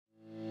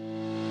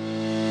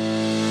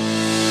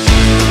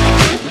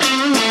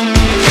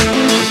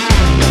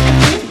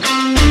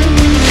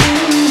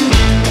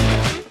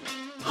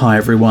Hi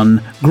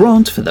everyone,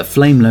 Grant for the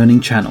Flame Learning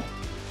channel.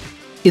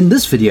 In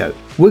this video,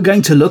 we're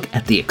going to look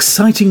at the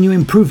exciting new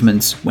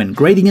improvements when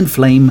grading in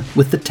Flame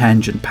with the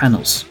tangent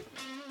panels.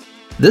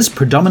 This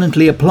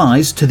predominantly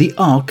applies to the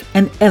arc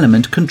and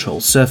element control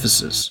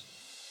surfaces.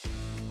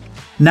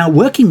 Now,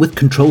 working with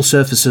control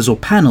surfaces or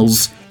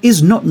panels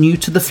is not new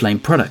to the Flame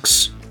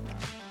products.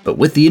 But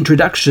with the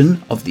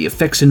introduction of the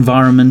effects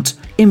environment,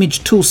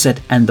 image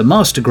toolset and the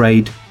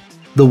MasterGrade,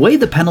 the way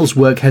the panels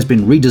work has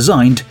been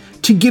redesigned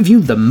to give you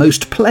the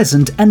most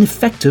pleasant and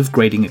effective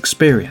grading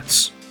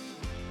experience.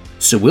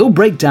 So we'll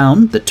break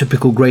down the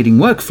typical grading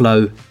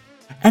workflow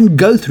and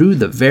go through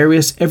the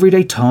various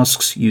everyday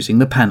tasks using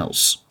the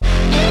panels.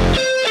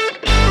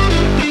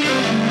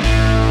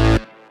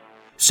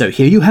 So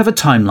here you have a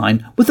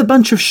timeline with a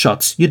bunch of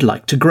shots you'd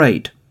like to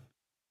grade.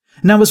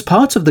 Now, as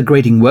part of the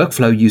grading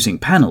workflow using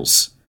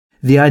panels,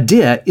 the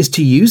idea is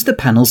to use the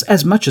panels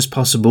as much as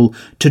possible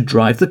to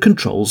drive the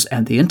controls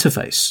and the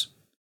interface.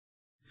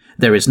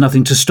 There is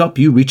nothing to stop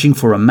you reaching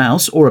for a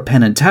mouse or a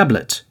pen and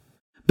tablet,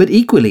 but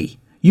equally,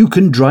 you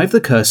can drive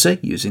the cursor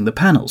using the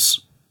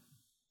panels.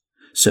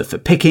 So for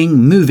picking,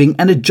 moving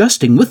and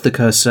adjusting with the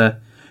cursor,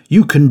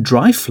 you can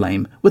drive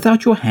Flame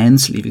without your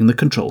hands leaving the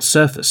control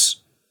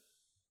surface.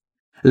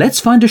 Let's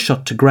find a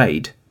shot to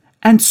grade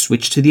and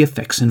switch to the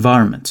effects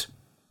environment.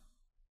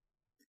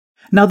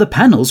 Now the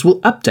panels will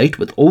update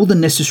with all the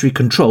necessary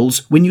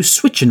controls when you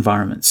switch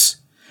environments,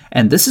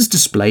 and this is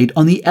displayed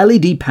on the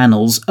LED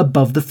panels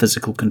above the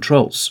physical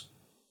controls.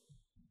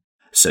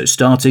 So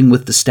starting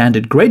with the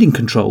standard grading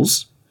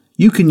controls,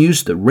 you can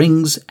use the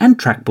rings and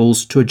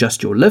trackballs to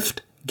adjust your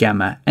lift,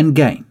 gamma and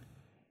gain.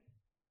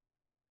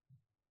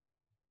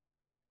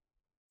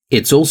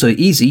 It's also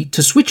easy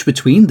to switch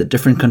between the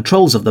different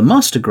controls of the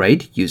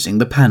MasterGrade using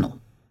the panel.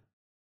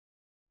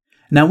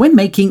 Now when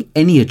making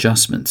any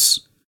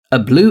adjustments, a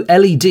blue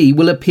LED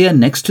will appear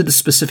next to the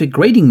specific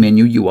grading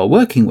menu you are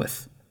working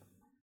with.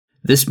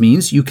 This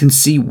means you can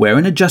see where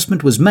an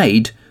adjustment was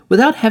made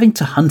without having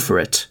to hunt for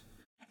it,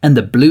 and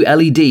the blue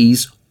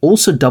LEDs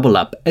also double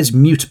up as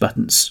mute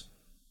buttons.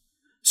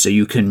 So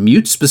you can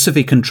mute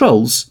specific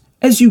controls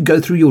as you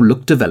go through your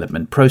look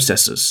development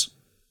processes.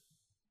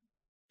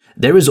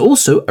 There is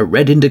also a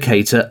red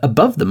indicator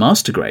above the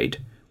MasterGrade,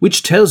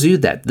 which tells you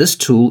that this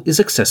tool is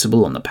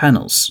accessible on the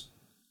panels.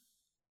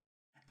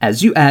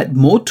 As you add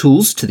more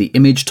tools to the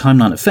image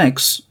timeline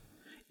effects,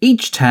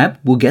 each tab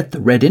will get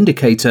the red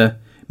indicator,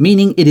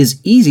 meaning it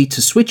is easy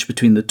to switch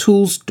between the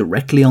tools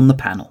directly on the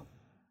panel.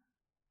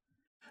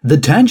 The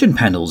tangent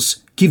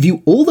panels give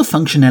you all the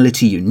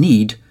functionality you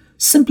need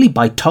simply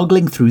by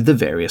toggling through the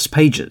various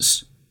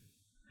pages.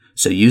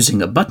 So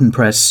using a button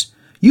press,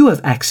 you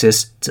have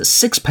access to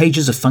 6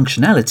 pages of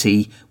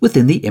functionality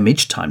within the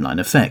image timeline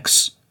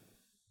effects.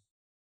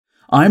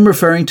 I'm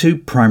referring to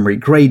primary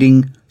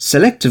grading,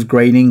 selective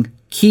grading,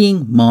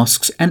 keying,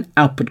 masks, and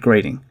output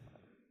grading.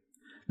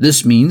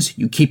 This means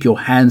you keep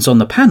your hands on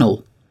the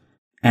panel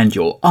and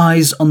your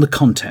eyes on the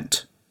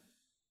content.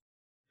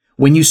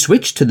 When you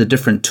switch to the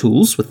different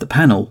tools with the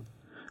panel,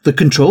 the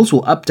controls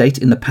will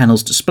update in the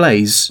panel's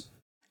displays,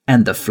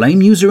 and the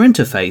Flame user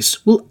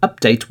interface will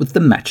update with the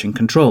matching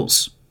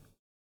controls.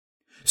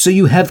 So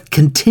you have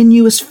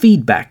continuous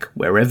feedback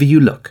wherever you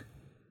look.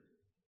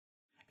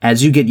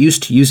 As you get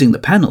used to using the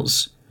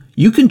panels,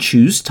 you can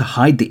choose to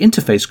hide the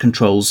interface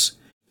controls,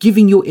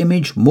 giving your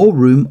image more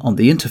room on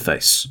the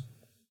interface.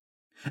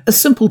 A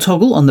simple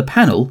toggle on the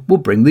panel will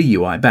bring the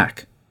UI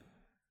back.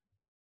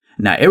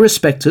 Now,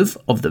 irrespective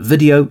of the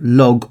video,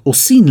 log, or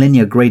scene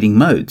linear grading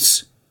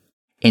modes,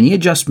 any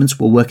adjustments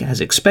will work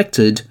as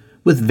expected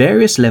with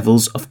various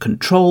levels of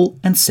control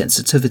and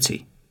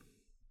sensitivity.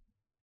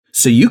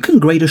 So you can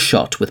grade a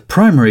shot with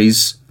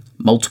primaries,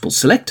 multiple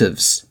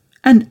selectives,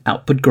 and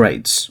output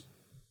grades.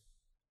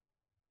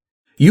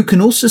 You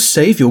can also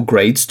save your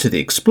grades to the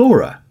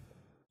Explorer.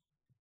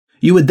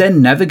 You would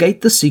then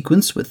navigate the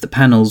sequence with the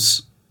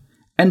panels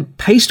and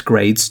paste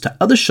grades to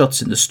other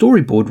shots in the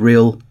storyboard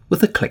reel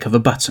with a click of a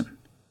button.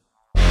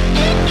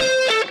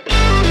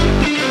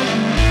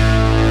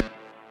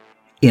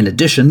 In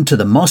addition to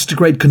the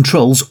MasterGrade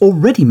controls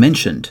already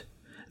mentioned,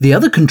 the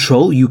other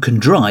control you can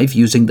drive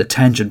using the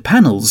tangent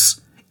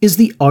panels is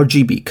the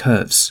RGB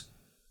curves.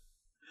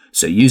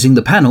 So using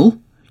the panel,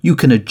 you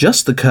can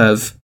adjust the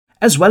curve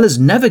as well as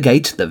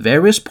navigate the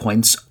various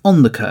points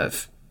on the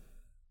curve.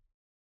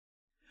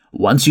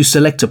 Once you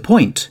select a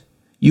point,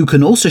 you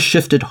can also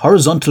shift it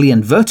horizontally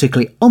and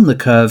vertically on the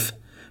curve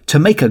to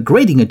make a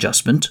grading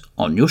adjustment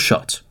on your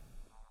shot.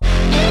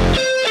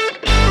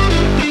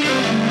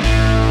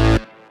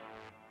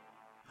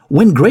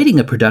 When grading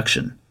a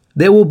production,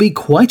 there will be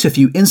quite a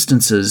few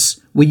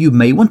instances where you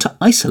may want to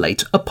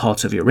isolate a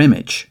part of your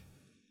image.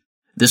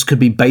 This could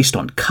be based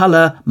on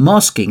color,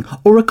 masking,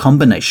 or a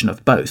combination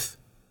of both.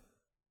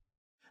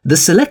 The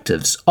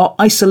selectives are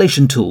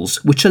isolation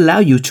tools which allow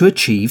you to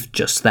achieve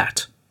just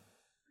that.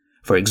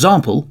 For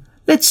example,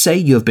 let's say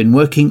you have been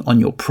working on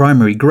your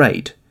primary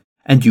grade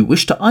and you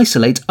wish to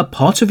isolate a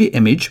part of your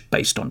image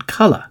based on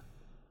color.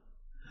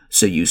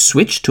 So you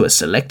switch to a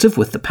selective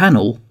with the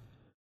panel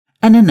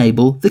and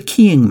enable the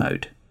keying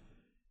mode.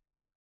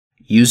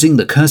 Using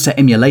the cursor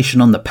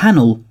emulation on the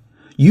panel,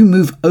 you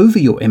move over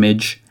your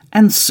image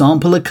and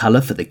sample a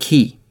color for the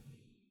key.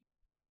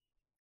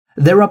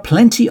 There are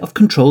plenty of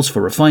controls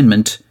for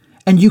refinement,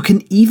 and you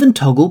can even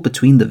toggle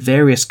between the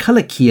various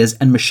color keyers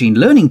and machine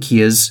learning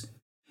keyers,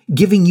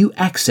 giving you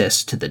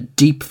access to the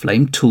Deep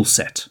Flame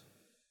toolset.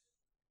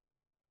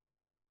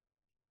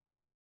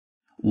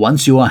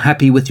 Once you are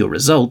happy with your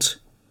result,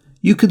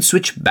 you can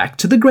switch back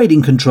to the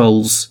grading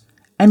controls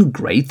and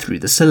grade through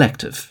the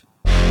selective.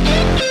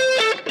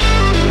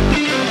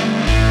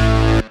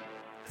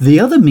 The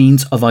other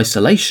means of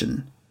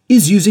isolation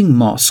is using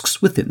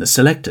masks within the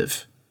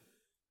selective.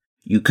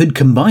 You could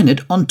combine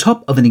it on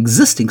top of an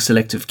existing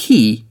selective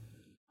key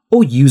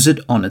or use it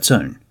on its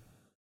own.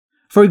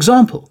 For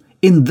example,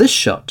 in this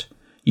shot,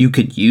 you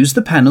could use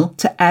the panel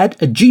to add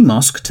a G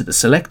mask to the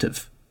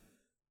selective.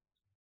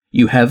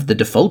 You have the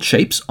default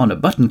shapes on a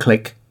button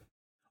click,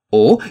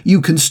 or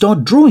you can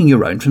start drawing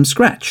your own from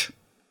scratch.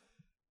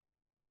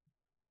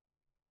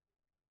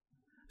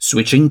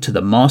 Switching to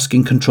the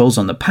masking controls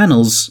on the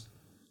panels,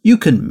 you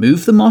can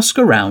move the mask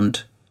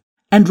around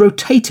and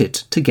rotate it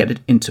to get it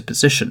into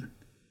position.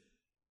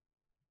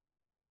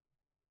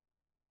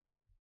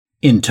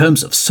 In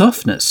terms of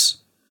softness,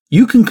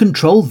 you can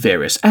control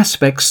various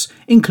aspects,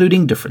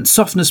 including different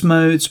softness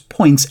modes,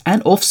 points,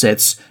 and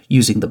offsets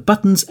using the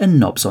buttons and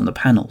knobs on the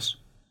panels.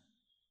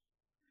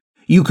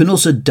 You can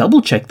also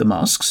double-check the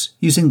masks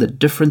using the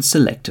different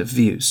selective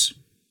views.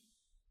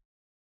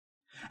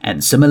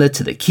 And similar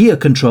to the keyer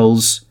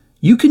controls,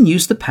 you can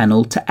use the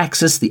panel to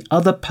access the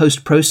other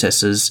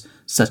post-processors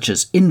such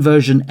as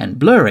inversion and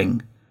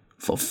blurring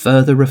for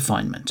further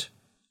refinement.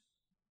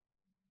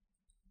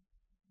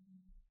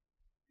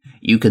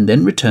 You can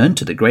then return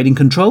to the grading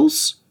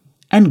controls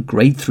and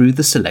grade through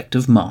the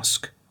selective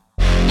mask.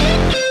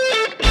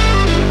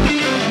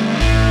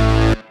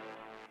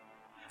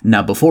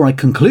 Now, before I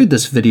conclude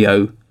this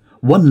video,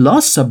 one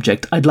last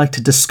subject I'd like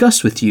to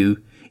discuss with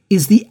you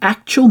is the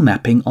actual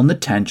mapping on the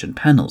tangent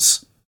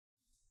panels.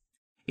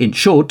 In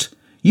short,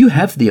 you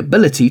have the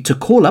ability to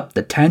call up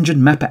the Tangent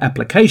Mapper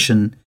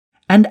application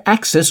and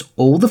access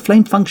all the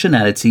Flame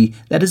functionality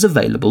that is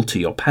available to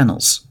your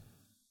panels.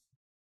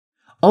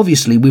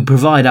 Obviously, we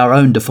provide our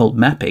own default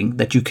mapping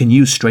that you can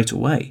use straight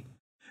away,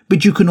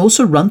 but you can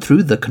also run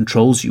through the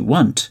controls you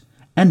want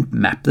and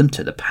map them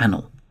to the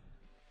panel.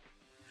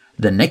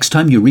 The next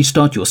time you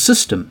restart your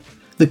system,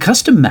 the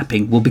custom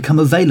mapping will become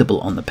available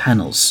on the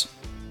panels.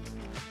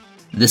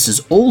 This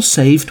is all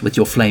saved with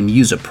your Flame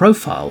user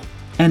profile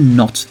and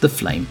not the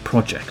Flame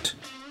project.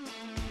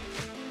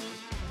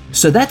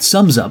 So that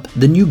sums up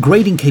the new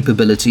grading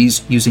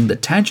capabilities using the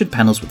tangent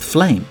panels with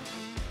Flame.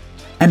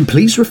 And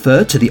please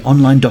refer to the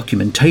online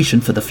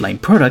documentation for the Flame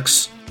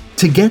products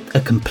to get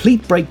a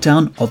complete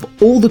breakdown of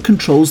all the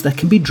controls that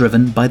can be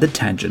driven by the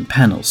tangent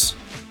panels.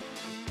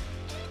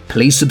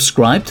 Please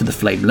subscribe to the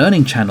Flame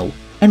Learning channel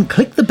and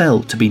click the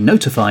bell to be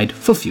notified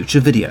for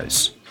future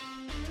videos.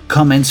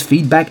 Comments,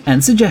 feedback,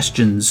 and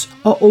suggestions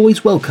are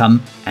always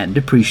welcome and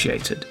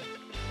appreciated.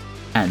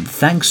 And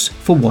thanks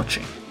for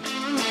watching.